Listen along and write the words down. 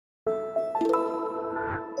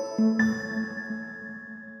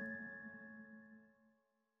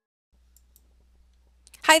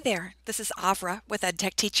Hi there, this is Avra with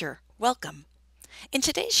EdTech Teacher. Welcome. In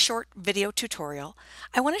today's short video tutorial,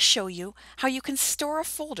 I want to show you how you can store a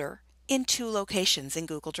folder in two locations in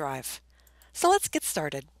Google Drive. So let's get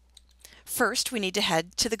started. First, we need to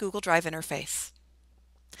head to the Google Drive interface.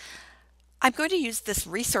 I'm going to use this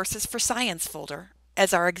Resources for Science folder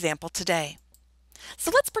as our example today. So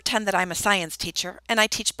let's pretend that I'm a science teacher and I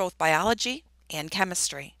teach both biology and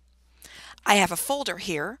chemistry. I have a folder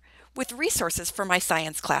here with resources for my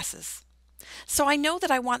science classes. So I know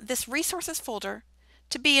that I want this resources folder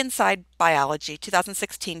to be inside Biology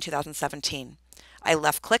 2016-2017. I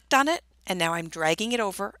left clicked on it and now I'm dragging it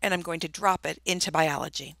over and I'm going to drop it into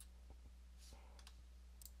Biology.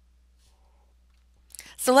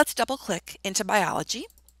 So let's double click into Biology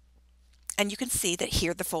and you can see that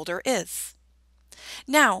here the folder is.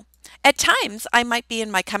 Now, at times I might be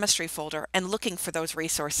in my chemistry folder and looking for those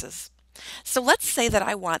resources. So let's say that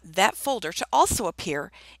I want that folder to also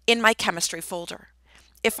appear in my chemistry folder.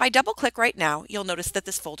 If I double click right now, you'll notice that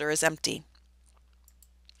this folder is empty.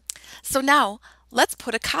 So now let's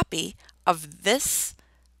put a copy of this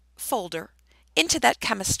folder into that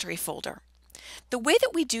chemistry folder. The way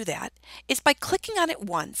that we do that is by clicking on it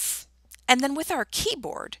once, and then with our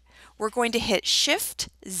keyboard, we're going to hit Shift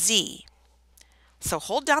Z. So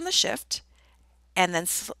hold down the Shift and then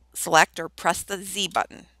select or press the Z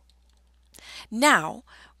button. Now,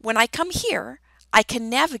 when I come here, I can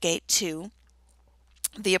navigate to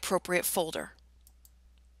the appropriate folder.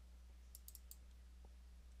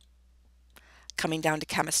 Coming down to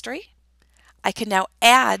chemistry, I can now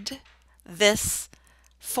add this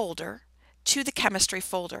folder to the chemistry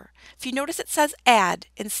folder. If you notice it says add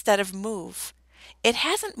instead of move. It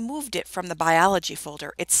hasn't moved it from the biology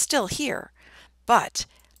folder. It's still here. But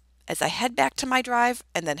as I head back to my drive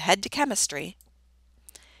and then head to chemistry,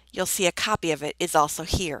 you'll see a copy of it is also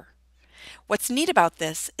here. What's neat about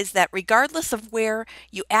this is that regardless of where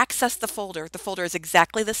you access the folder is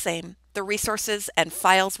exactly the same. The resources and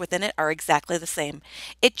files within it are exactly the same.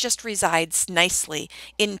 It just resides nicely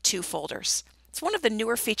in two folders. It's one of the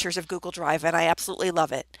newer features of Google Drive and I absolutely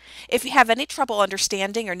love it. If you have any trouble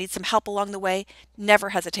understanding or need some help along the way, never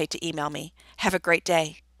hesitate to email me. Have a great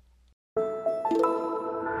day.